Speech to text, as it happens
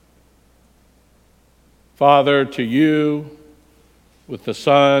Father, to you, with the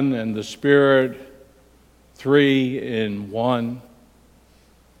Son and the Spirit, three in one,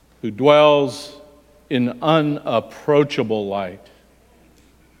 who dwells in unapproachable light,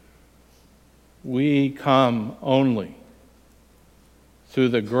 we come only through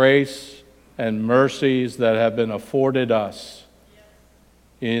the grace and mercies that have been afforded us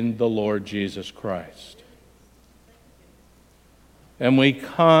in the Lord Jesus Christ. And we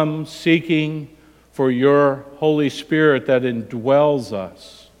come seeking for your Holy Spirit that indwells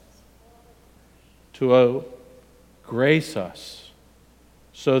us to grace us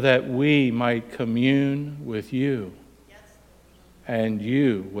so that we might commune with you and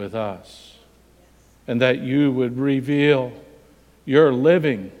you with us, and that you would reveal your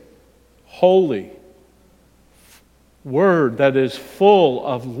living, holy word that is full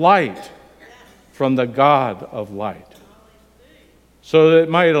of light from the God of light, so that it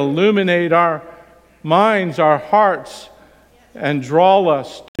might illuminate our minds, our hearts, and draw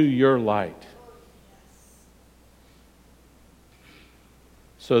us to your light,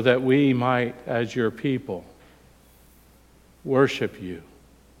 so that we might, as your people, worship you,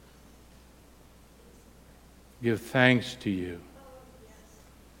 give thanks to you,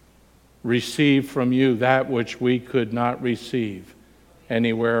 receive from you that which we could not receive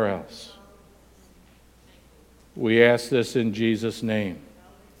anywhere else. We ask this in Jesus' name.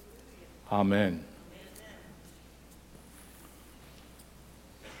 Amen.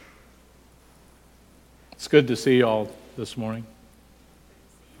 It's good to see you all this morning.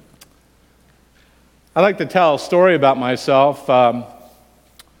 I'd like to tell a story about myself. I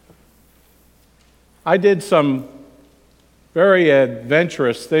did some very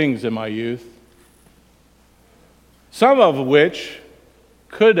adventurous things in my youth, some of which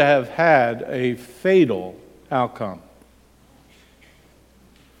could have had a fatal outcome.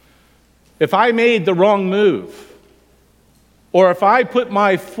 If I made the wrong move, or if I put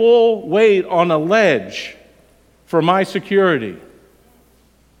my full weight on a ledge for my security,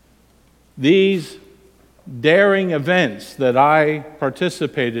 these daring events that I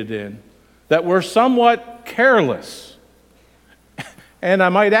participated in that were somewhat careless, and I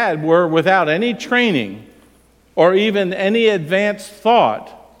might add, were without any training or even any advanced thought,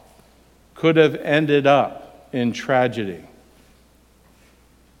 could have ended up in tragedy.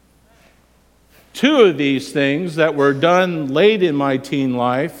 Two of these things that were done late in my teen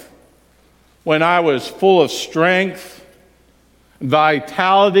life, when I was full of strength,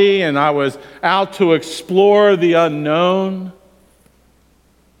 vitality, and I was out to explore the unknown,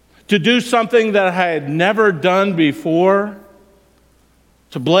 to do something that I had never done before,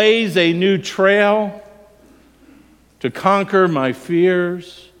 to blaze a new trail, to conquer my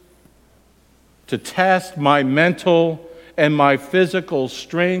fears, to test my mental and my physical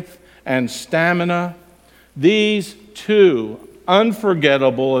strength and stamina. These two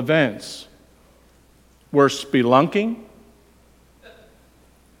unforgettable events were spelunking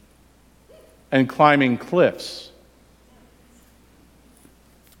and climbing cliffs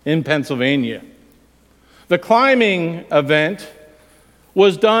in Pennsylvania. The climbing event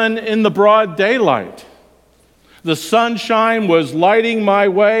was done in the broad daylight. The sunshine was lighting my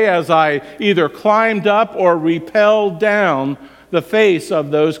way as I either climbed up or rappelled down the face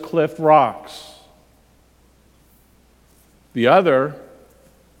of those cliff rocks. The other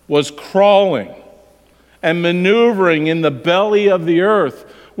was crawling and maneuvering in the belly of the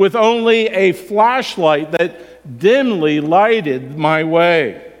earth with only a flashlight that dimly lighted my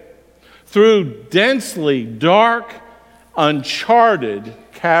way through densely dark, uncharted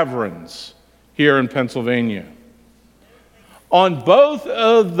caverns here in Pennsylvania. On both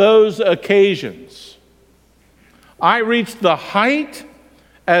of those occasions, I reached the height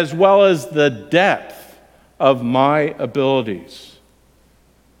as well as the depth of my abilities,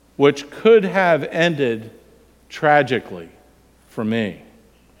 which could have ended tragically for me.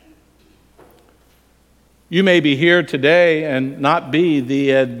 You may be here today and not be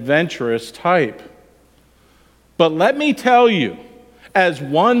the adventurous type. But let me tell you, as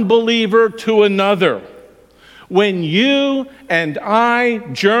one believer to another, when you and I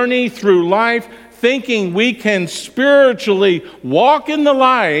journey through life thinking we can spiritually walk in the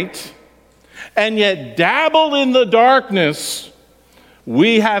light and yet dabble in the darkness,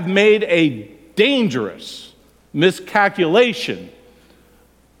 we have made a dangerous miscalculation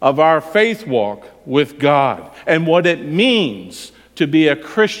of our faith walk with God and what it means to be a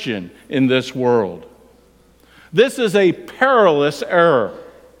Christian in this world. This is a perilous error.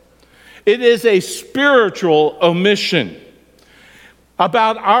 It is a spiritual omission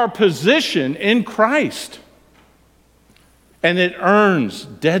about our position in Christ, and it earns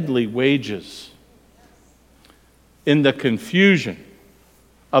deadly wages. in the confusion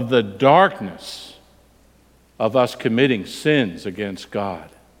of the darkness of us committing sins against God.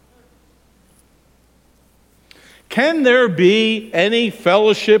 Can there be any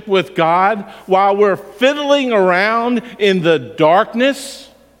fellowship with God while we're fiddling around in the darkness?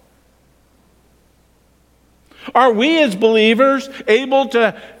 Are we as believers able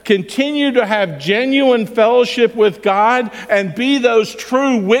to continue to have genuine fellowship with God and be those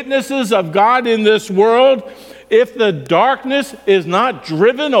true witnesses of God in this world if the darkness is not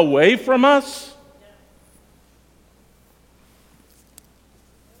driven away from us?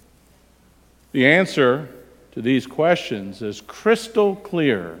 The answer to these questions is crystal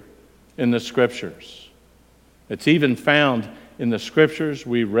clear in the Scriptures. It's even found in the Scriptures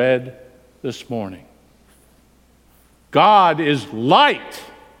we read this morning. God is light,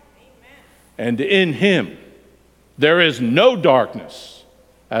 and in Him there is no darkness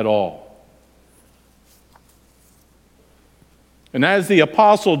at all. And as the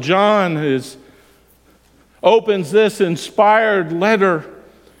Apostle John opens this inspired letter,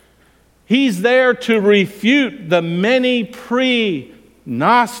 he's there to refute the many pre-Gnostic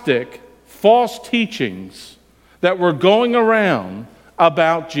false teachings that were going around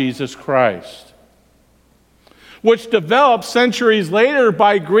about Jesus Christ, which developed centuries later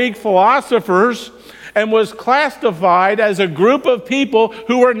by Greek philosophers and was classified as a group of people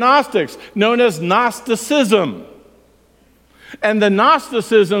who were Gnostics, known as Gnosticism. And the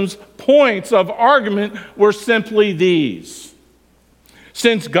Gnosticism's points of argument were simply these.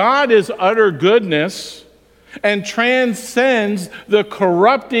 Since God is utter goodness and transcends the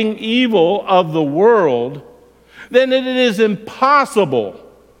corrupting evil of the world, then it is impossible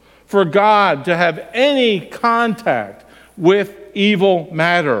for God to have any contact with evil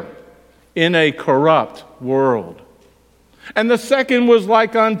matter in a corrupt world. And the second was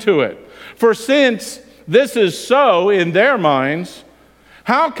like unto it. For since this is so in their minds,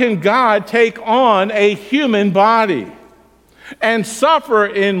 how can God take on a human body and suffer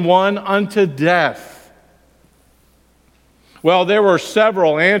in one unto death? Well, there were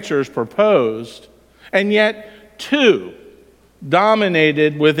several answers proposed, and yet two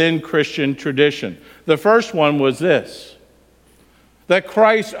dominated within Christian tradition. The first one was this: that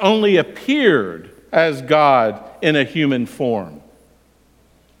Christ only appeared as God in a human form,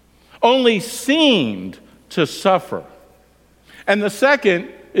 only seemed to suffer. And the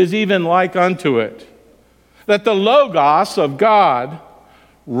second is even like unto it, that the Logos of God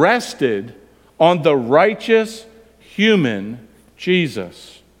rested on the righteous human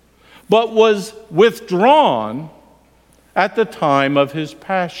Jesus, but was withdrawn at the time of his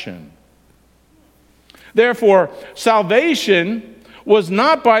passion. Therefore, salvation was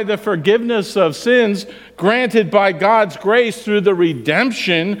not by the forgiveness of sins granted by God's grace through the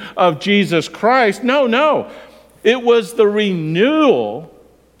redemption of Jesus Christ. No. It was the renewal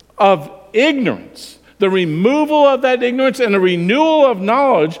of ignorance, the removal of that ignorance and a renewal of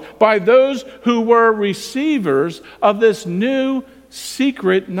knowledge by those who were receivers of this new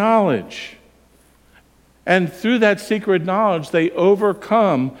secret knowledge. And through that secret knowledge, they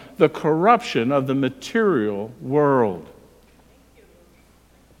overcome the corruption of the material world.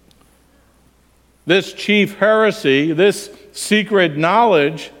 This chief heresy, this secret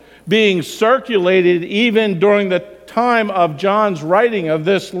knowledge, being circulated even during the time of John's writing of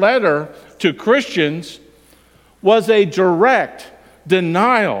this letter to Christians, was a direct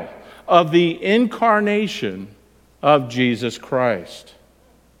denial of the incarnation of Jesus Christ.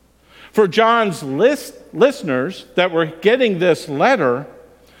 For John's listeners that were getting this letter,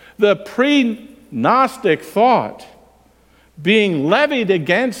 the pre-Gnostic thought being levied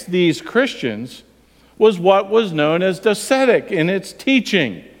against these Christians was what was known as docetic in its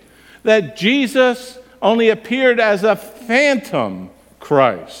teaching, that Jesus only appeared as a phantom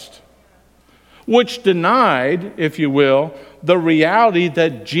Christ, which denied, if you will, the reality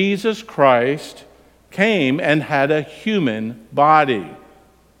that Jesus Christ came and had a human body,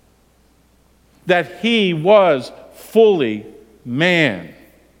 that he was fully man.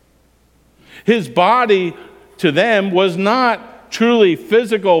 His body to them was not truly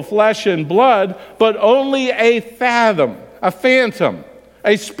physical flesh and blood, but only a phantom,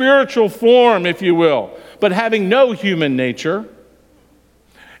 a spiritual form, if you will, but having no human nature.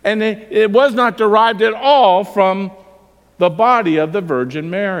 And it was not derived at all from the body of the Virgin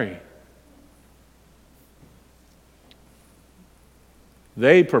Mary.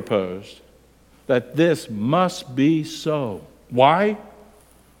 They proposed that this must be so. Why?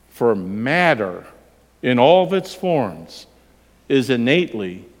 For matter, in all of its forms, is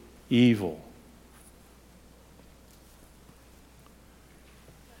innately evil.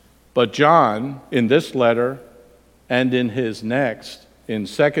 But John, in this letter, And in his next, in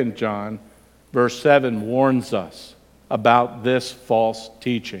 2 John, verse 7, warns us about this false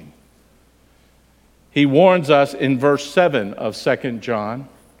teaching. He warns us in verse 7 of 2 John,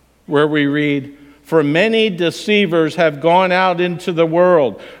 where we read, "For many deceivers have gone out into the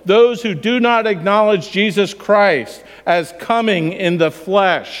world, those who do not acknowledge Jesus Christ as coming in the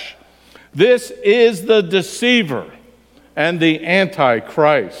flesh. This is the deceiver and the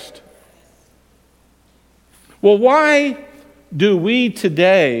Antichrist." Well, why do we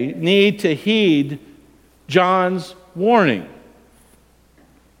today need to heed John's warning?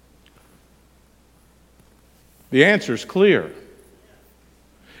 The answer is clear.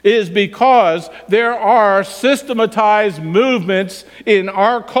 It is because there are systematized movements in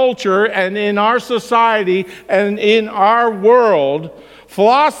our culture and in our society and in our world,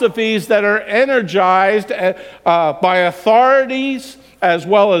 philosophies that are energized by authorities as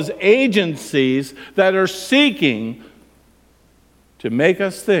well as agencies that are seeking to make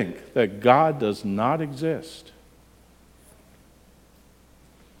us think that God does not exist,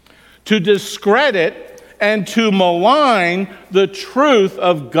 to discredit and to malign the truth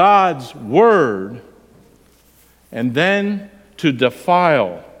of God's word, and then to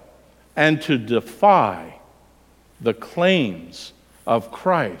defile and to defy the claims of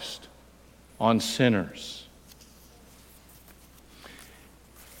Christ on sinners.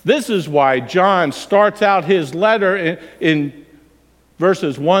 This is why John starts out his letter in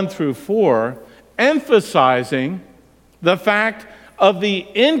verses 1 through 4, emphasizing the fact of the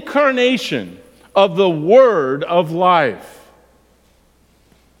incarnation of the Word of life.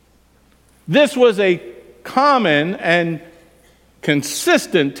 This was a common and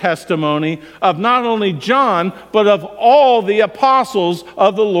consistent testimony of not only John, but of all the apostles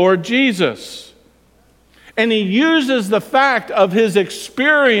of the Lord Jesus. And he uses the fact of his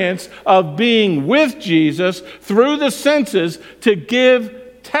experience of being with Jesus through the senses to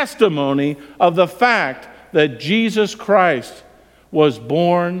give testimony of the fact that Jesus Christ was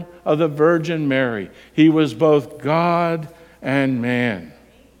born of the Virgin Mary. He was both God and man.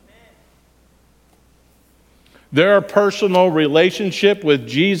 Their personal relationship with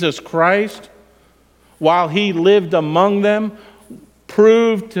Jesus Christ, while he lived among them,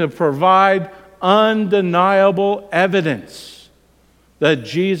 proved to provide undeniable evidence that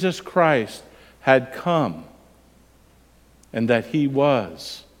Jesus Christ had come and that he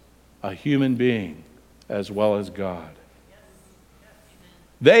was a human being as well as God.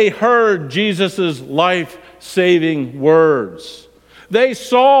 They heard Jesus' life-saving words. They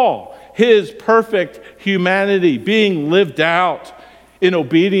saw his perfect humanity being lived out in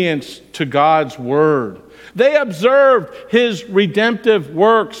obedience to God's word. They observed his redemptive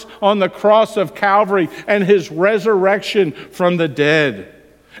works on the cross of Calvary and his resurrection from the dead.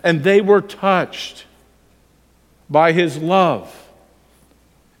 And they were touched by his love.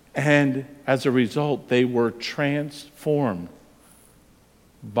 And as a result, they were transformed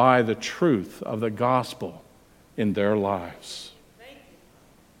by the truth of the gospel in their lives.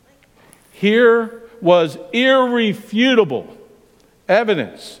 Here was irrefutable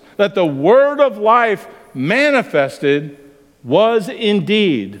evidence that the Word of life manifested was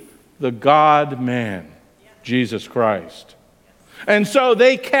indeed the God-man, Jesus Christ. And so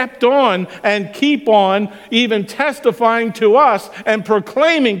they kept on and keep on even testifying to us and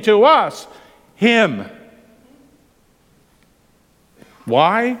proclaiming to us him.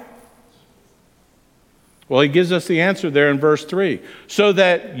 Why? Well, he gives us the answer there in verse 3. So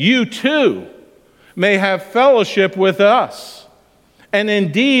that you too may have fellowship with us. And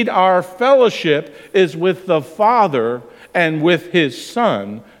indeed, our fellowship is with the Father and with his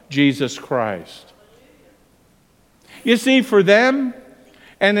Son, Jesus Christ. You see, for them,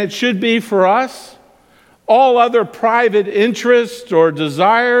 and it should be for us, all other private interests or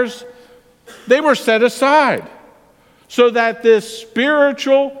desires, they were set aside, so that this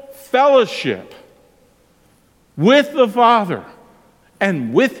spiritual fellowship with the Father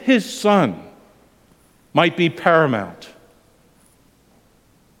and with his Son might be paramount.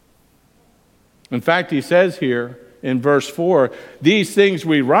 In fact, he says here in verse 4, "These things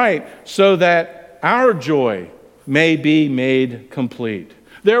we write so that our joy may be made complete."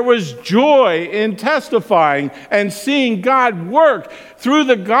 There was joy in testifying and seeing God work through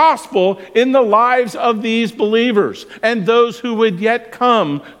the gospel in the lives of these believers and those who would yet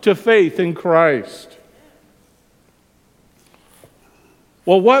come to faith in Christ.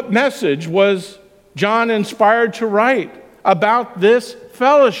 Well, what message was John inspired to write about this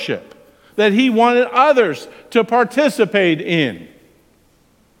fellowship that he wanted others to participate in?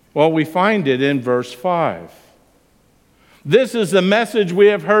 Well, we find it in verse 5. "This is the message we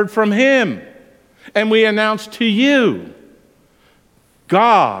have heard from him, And we announce to you,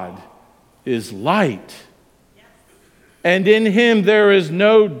 God is light. And in him there is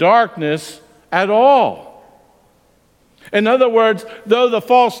no darkness at all. In other words, though the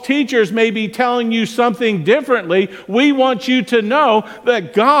false teachers may be telling you something differently, we want you to know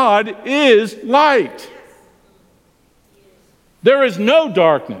that God is light. There is no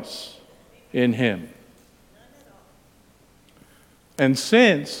darkness in him. And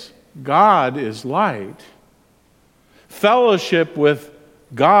since God is light, fellowship with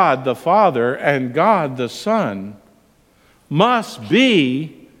God the Father and God the Son must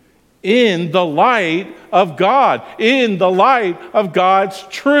be in the light of God, in the light of God's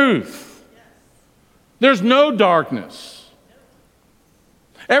truth. There's no darkness.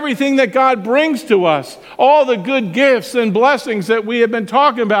 Everything that God brings to us, all the good gifts and blessings that we have been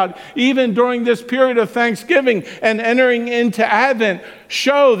talking about, even during this period of Thanksgiving and entering into Advent,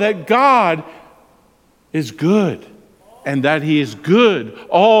 show that God is good and that he is good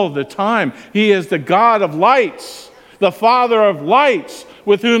all the time. He is the God of lights, the Father of lights,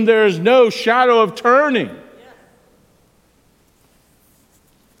 with whom there is no shadow of turning.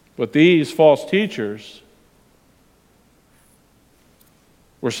 But these false teachers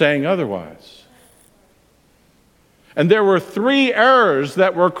were saying otherwise. And there were 3 errors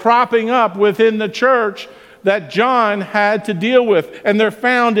that were cropping up within the church that John had to deal with, and they're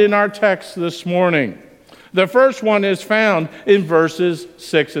found in our text this morning. The first one is found in verses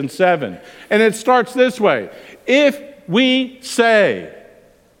 6 and 7. And it starts this way. If we say,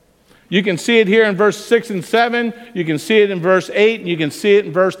 you can see it here in verse 6 and 7, you can see it in verse 8, and you can see it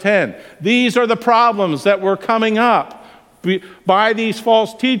in verse 10. These are the problems that were coming up by these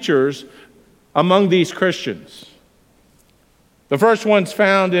false teachers among these Christians. The first one's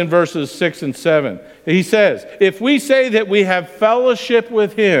found in verses 6 and 7. He says, if we say that we have fellowship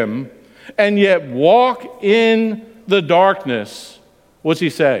with him and yet walk in the darkness, what's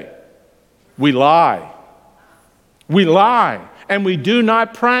he say? We lie. We lie, and we do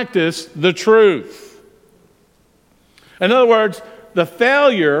not practice the truth. In other words, the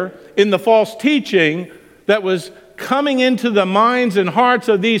failure in the false teaching that was coming into the minds and hearts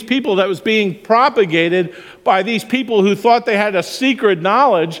of these people, that was being propagated by these people who thought they had a secret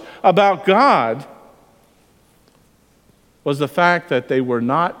knowledge about God, was the fact that they were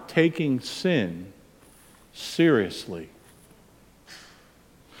not taking sin seriously.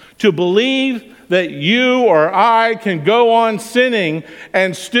 To believe that you or I can go on sinning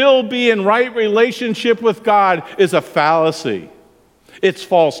and still be in right relationship with God is a fallacy. It's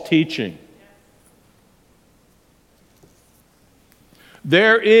false teaching.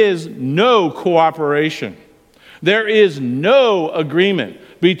 There is no cooperation. There is no agreement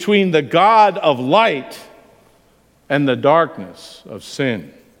between the God of light and the darkness of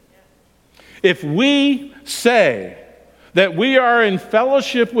sin. If we say that we are in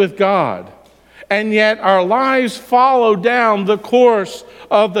fellowship with God, and yet our lives follow down the course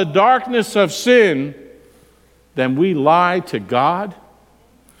of the darkness of sin, then we lie to God,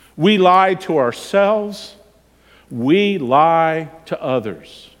 we lie to ourselves, we lie to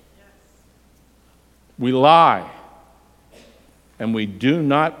others. We lie, and we do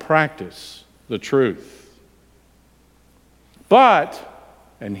not practice the truth. But,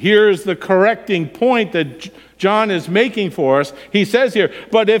 and here's the correcting point that John is making for us. He says here,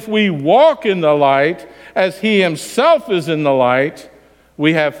 but if we walk in the light as he himself is in the light,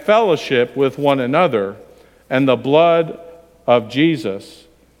 we have fellowship with one another, and the blood of Jesus,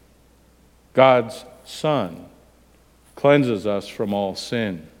 God's Son, cleanses us from all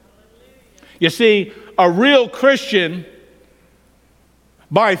sin. You see, a real Christian,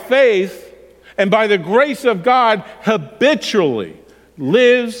 by faith and by the grace of God, habitually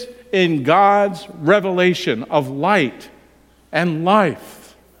lives in God's revelation of light and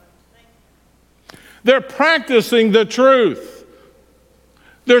life. They're practicing the truth.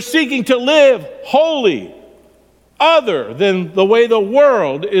 They're seeking to live holy, other than the way the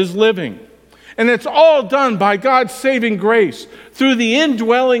world is living. And it's all done by God's saving grace through the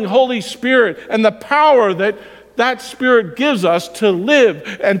indwelling Holy Spirit and the power that that Spirit gives us to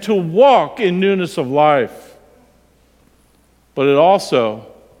live and to walk in newness of life. But it also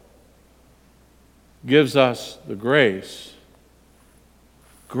gives us the grace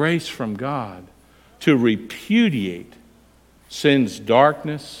from God to repudiate sin's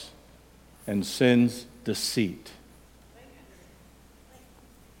darkness and sin's deceit.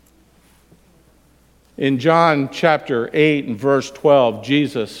 In John chapter 8 and verse 12,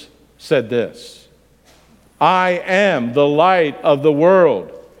 Jesus said this, I am the light of the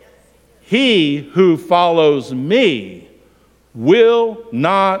world. He who follows me will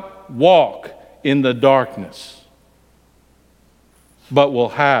not walk in the darkness, but will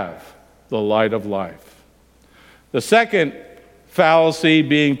have the light of life. The second fallacy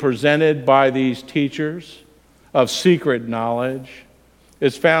being presented by these teachers of secret knowledge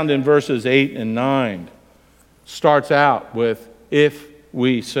is found in verses 8 and 9. Starts out with, if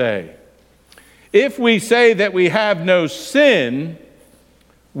we say. If we say that we have no sin,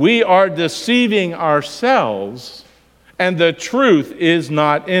 we are deceiving ourselves, and the truth is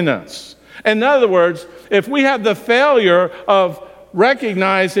not in us. In other words, if we have the failure of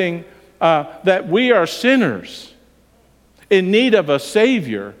recognizing that we are sinners in need of a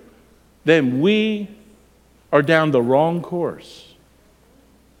Savior, then we are down the wrong course.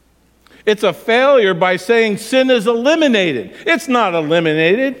 It's a failure by saying sin is eliminated. It's not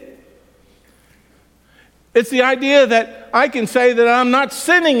eliminated. It's the idea that I can say that I'm not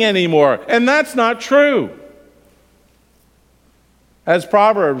sinning anymore, and that's not true. As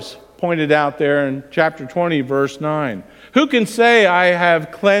Proverbs pointed out there in chapter 20, verse 9, who can say, I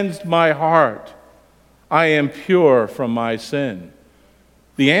have cleansed my heart, I am pure from my sin?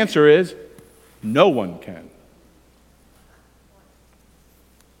 The answer is, no one can.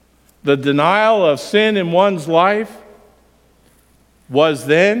 The denial of sin in one's life was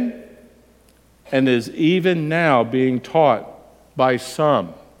then and is even now being taught by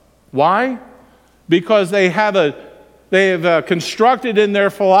some. Why? Because they have constructed in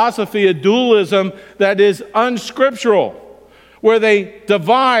their philosophy a dualism that is unscriptural, where they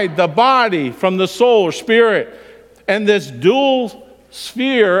divide the body from the soul or spirit. And this dual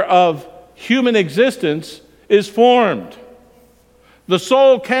sphere of human existence is formed. The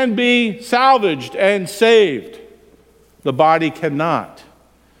soul can be salvaged and saved. The body cannot.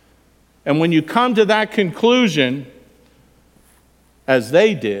 And when you come to that conclusion, as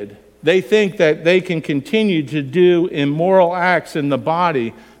they did, they think that they can continue to do immoral acts in the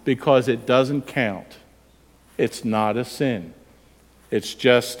body because it doesn't count. It's not a sin. It's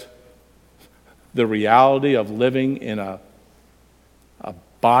just the reality of living in a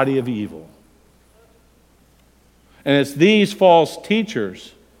body of evil. And it's these false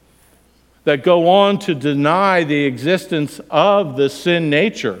teachers that go on to deny the existence of the sin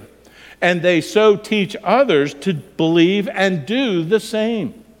nature. And they so teach others to believe and do the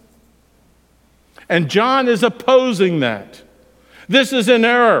same. And John is opposing that. This is an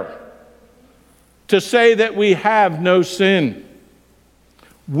error to say that we have no sin.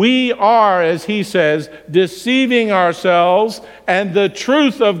 We are, as he says, deceiving ourselves, and the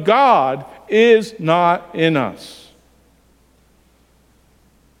truth of God is not in us.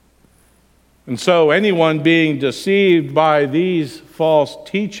 And so anyone being deceived by these false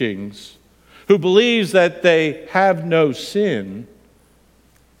teachings, who believes that they have no sin,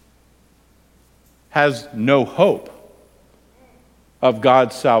 has no hope of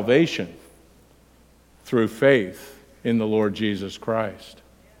God's salvation through faith in the Lord Jesus Christ.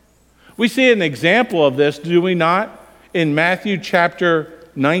 We see an example of this, do we not, in Matthew chapter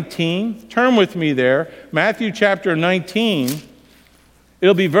 19? Turn with me there. Matthew chapter 19.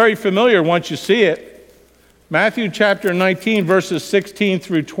 It'll be very familiar once you see it. Matthew chapter 19, verses 16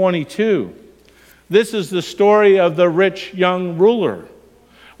 through 22. This is the story of the rich young ruler,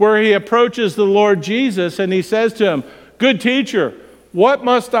 where he approaches the Lord Jesus and he says to him, "Good teacher, what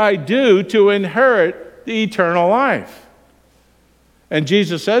must I do to inherit the eternal life?" And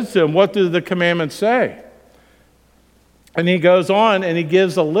Jesus says to him, "What do the commandments say?" And he goes on and he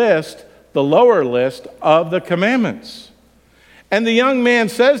gives a list, the lower list of the commandments. And the young man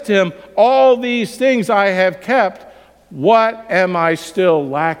says to him, "All these things I have kept. What am I still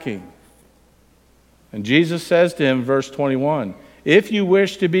lacking?" And Jesus says to him, verse 21, "If you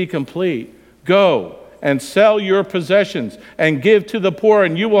wish to be complete, go and sell your possessions and give to the poor,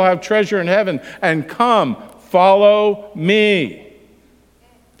 and you will have treasure in heaven. And come, follow me."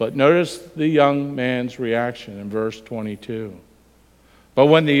 But notice the young man's reaction in verse 22. "But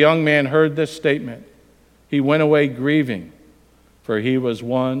when the young man heard this statement, he went away grieving, for he was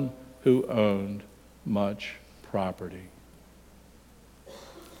one who owned much property."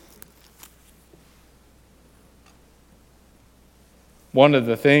 One of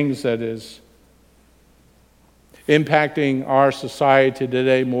the things that is impacting our society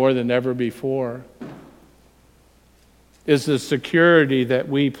today more than ever before is the security that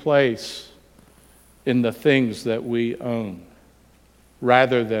we place in the things that we own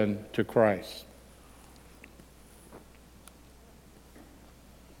rather than to Christ.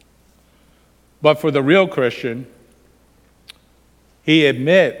 But for the real Christian, he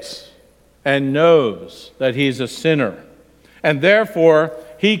admits and knows that he's a sinner. And therefore,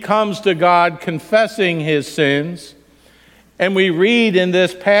 he comes to God confessing his sins And we read in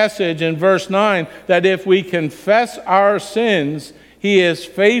this passage in verse 9 that if we confess our sins, He is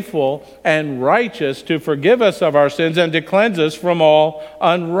faithful and righteous to forgive us of our sins and to cleanse us from all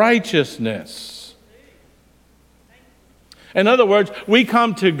unrighteousness. In other words, we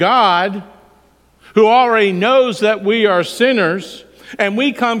come to God, who already knows that we are sinners, and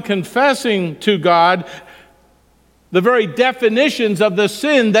we come confessing to God the very definitions of the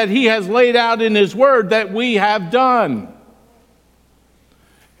sin that He has laid out in His Word that we have done.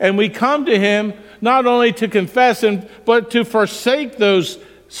 And we come to Him not only to confess, but to forsake those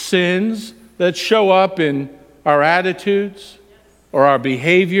sins that show up in our attitudes or our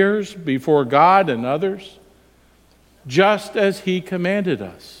behaviors before God and others, just as He commanded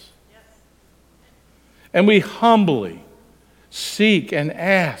us. And we humbly seek and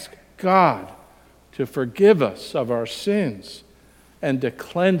ask God to forgive us of our sins and to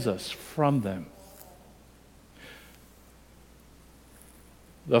cleanse us from them.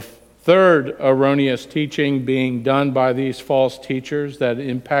 The third erroneous teaching being done by these false teachers that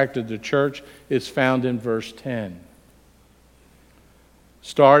impacted the church is found in verse 10.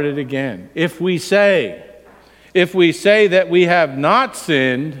 Start it again. If we say that we have not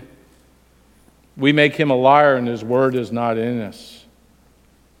sinned, we make Him a liar and His word is not in us.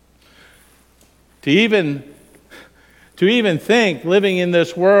 To even think, living in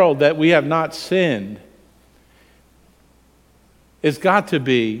this world, that we have not sinned, it's got to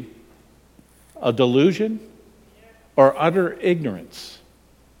be a delusion or utter ignorance.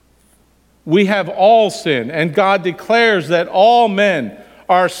 We have all sinned, and God declares that all men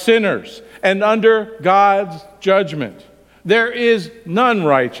are sinners and under God's judgment. There is none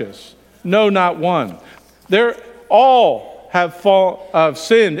righteous, no, not one. They're all have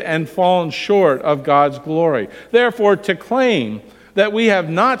sinned and fallen short of God's glory. Therefore, to claim that we have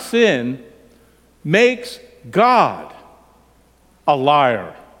not sinned makes God a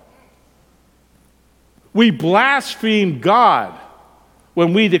liar. We blaspheme God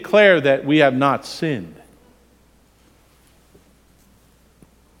when we declare that we have not sinned.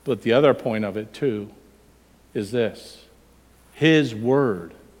 But the other point of it, too, is this: His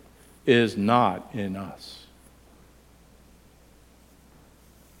word is not in us.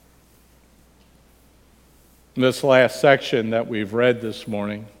 In this last section that we've read this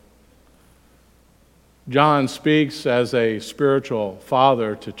morning, John speaks as a spiritual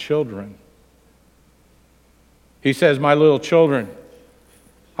father to children. He says, "My little children,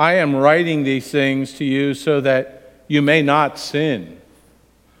 I am writing these things to you so that you may not sin.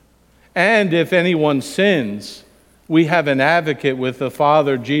 And if anyone sins, we have an advocate with the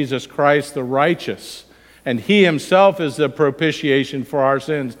Father, Jesus Christ the righteous. And He Himself is the propitiation for our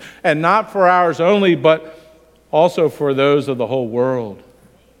sins, and not for ours only, but also for those of the whole world." Amen.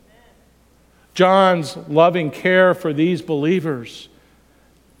 John's loving care for these believers,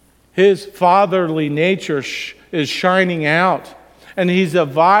 his fatherly nature is shining out, and he's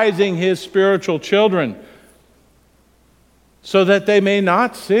advising his spiritual children so that they may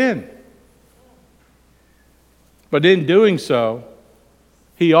not sin. But in doing so,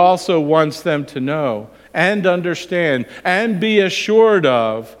 he also wants them to know and understand and be assured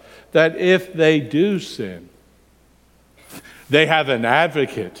of that if they do sin, they have an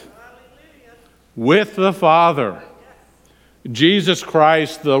advocate with the Father, Jesus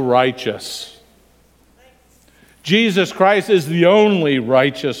Christ the righteous. Jesus Christ is the only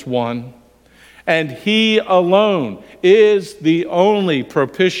righteous one, and He alone is the only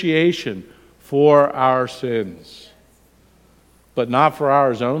propitiation for our sins. But not for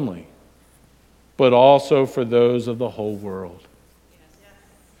ours only, but also for those of the whole world.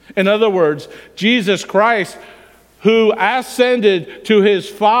 In other words, Jesus Christ, who ascended to His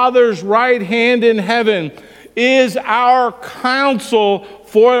Father's right hand in heaven, is our counsel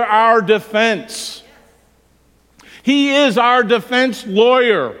for our defense. He is our defense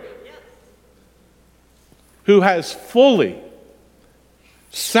lawyer who has fully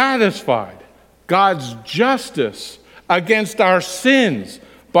satisfied God's justice against our sins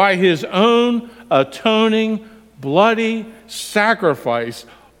by His own atoning, bloody sacrifice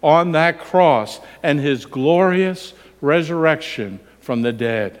on that cross and His glorious resurrection from the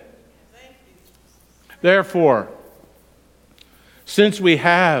dead. Therefore, since we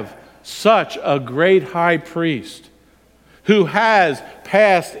have such a great high priest who has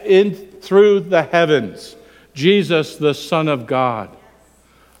passed in through the heavens, Jesus, the Son of God,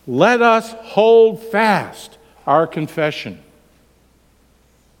 let us hold fast our confession.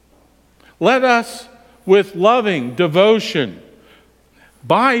 Let us, with loving devotion,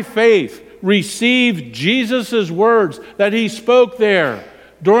 by faith, receive Jesus' words that He spoke there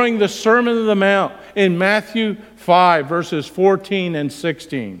during the Sermon on the Mount in Matthew 5, verses 14 and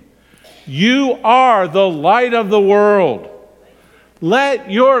 16. You are the light of the world. Let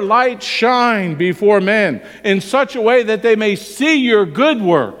your light shine before men in such a way that they may see your good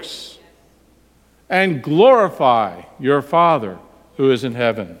works and glorify your Father who is in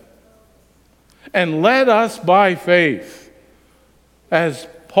heaven. And let us by faith, as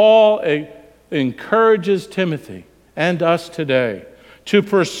Paul encourages Timothy and us today, to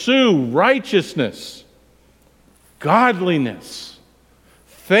pursue righteousness, godliness,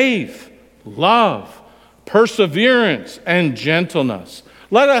 faith, love, perseverance, and gentleness.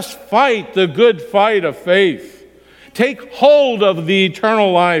 Let us fight the good fight of faith. Take hold of the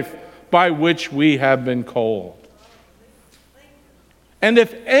eternal life by which we have been called. And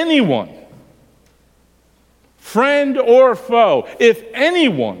if anyone, friend or foe, if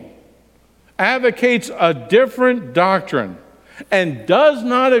anyone advocates a different doctrine and does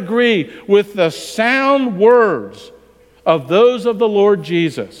not agree with the sound words of those of the Lord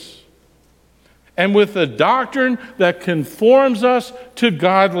Jesus, and with the doctrine that conforms us to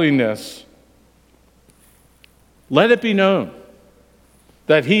godliness, let it be known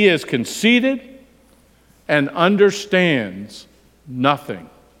that he is conceited and understands nothing.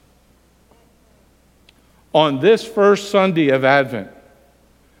 On this first Sunday of Advent,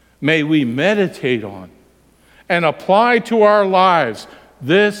 may we meditate on and apply to our lives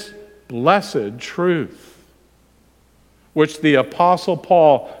this blessed truth, which the Apostle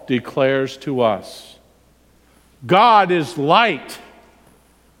Paul declares to us. God is light,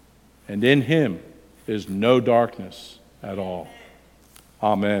 and in him is no darkness at all.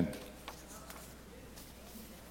 Amen.